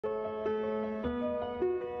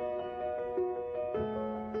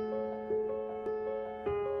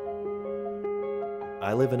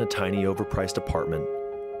I live in a tiny overpriced apartment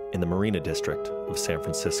in the Marina District of San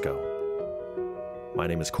Francisco. My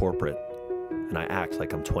name is Corporate, and I act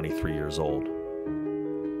like I'm 23 years old.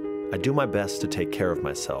 I do my best to take care of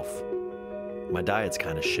myself. My diet's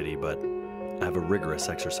kind of shitty, but I have a rigorous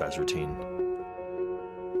exercise routine.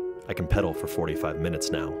 I can pedal for 45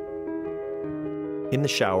 minutes now. In the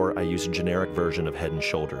shower, I use a generic version of Head &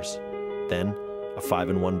 Shoulders, then a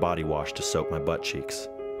 5-in-1 body wash to soak my butt cheeks.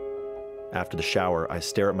 After the shower, I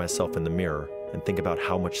stare at myself in the mirror and think about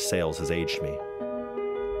how much sales has aged me.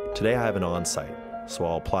 Today I have an on-site, so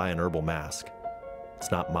I'll apply an herbal mask. It's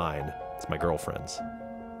not mine, it's my girlfriend's.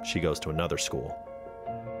 She goes to another school.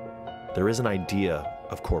 There is an idea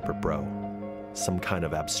of corporate bro, some kind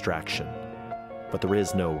of abstraction, but there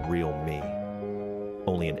is no real me,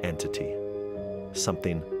 only an entity,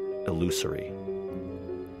 something illusory.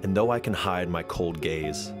 And though I can hide my cold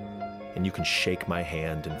gaze, and you can shake my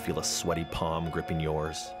hand and feel a sweaty palm gripping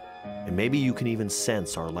yours, and maybe you can even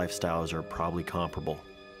sense our lifestyles are probably comparable,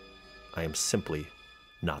 I am simply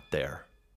not there.